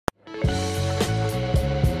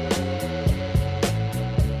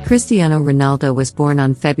Cristiano Ronaldo was born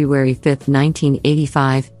on February 5,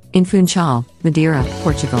 1985, in Funchal, Madeira,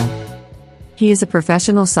 Portugal. He is a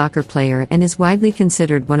professional soccer player and is widely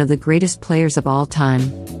considered one of the greatest players of all time.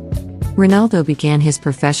 Ronaldo began his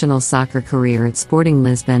professional soccer career at Sporting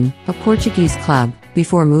Lisbon, a Portuguese club,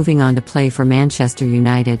 before moving on to play for Manchester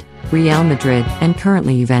United, Real Madrid, and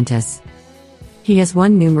currently Juventus. He has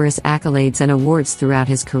won numerous accolades and awards throughout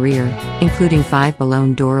his career, including 5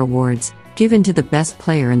 Ballon d'Or awards, given to the best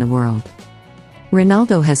player in the world.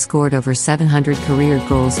 Ronaldo has scored over 700 career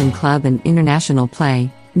goals in club and international play,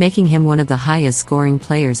 making him one of the highest-scoring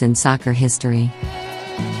players in soccer history.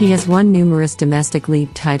 He has won numerous domestic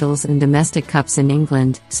league titles and domestic cups in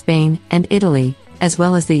England, Spain, and Italy, as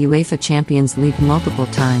well as the UEFA Champions League multiple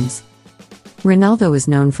times. Ronaldo is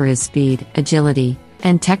known for his speed, agility,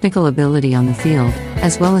 and technical ability on the field,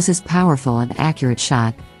 as well as his powerful and accurate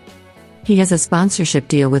shot. He has a sponsorship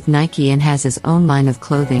deal with Nike and has his own line of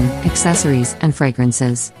clothing, accessories, and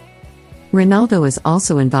fragrances. Ronaldo is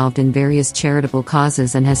also involved in various charitable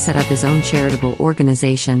causes and has set up his own charitable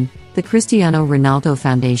organization, the Cristiano Ronaldo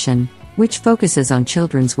Foundation, which focuses on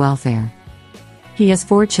children's welfare. He has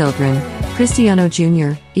 4 children: Cristiano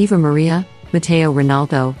Jr., Eva Maria, Matteo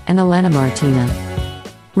Ronaldo, and Elena Martina.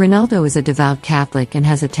 Ronaldo is a devout Catholic and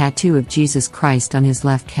has a tattoo of Jesus Christ on his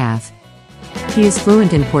left calf. He is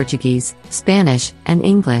fluent in Portuguese, Spanish, and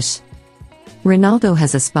English. Ronaldo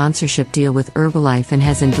has a sponsorship deal with Herbalife and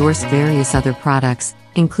has endorsed various other products,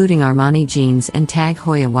 including Armani jeans and Tag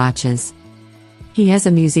Heuer watches. He has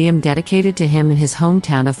a museum dedicated to him in his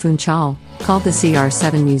hometown of Funchal, called the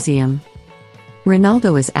CR7 Museum.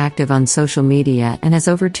 Ronaldo is active on social media and has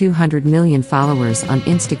over 200 million followers on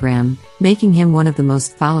Instagram, making him one of the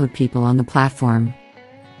most followed people on the platform.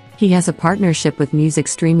 He has a partnership with music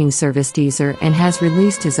streaming service Deezer and has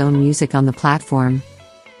released his own music on the platform.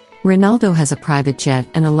 Ronaldo has a private jet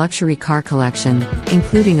and a luxury car collection,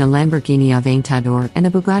 including a Lamborghini Aventador and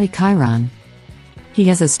a Bugatti Chiron. He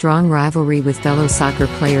has a strong rivalry with fellow soccer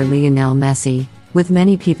player Lionel Messi, with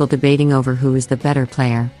many people debating over who is the better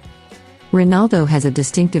player. Ronaldo has a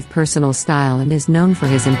distinctive personal style and is known for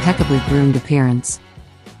his impeccably groomed appearance.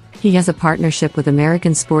 He has a partnership with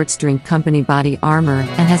American sports drink company Body Armor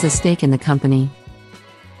and has a stake in the company.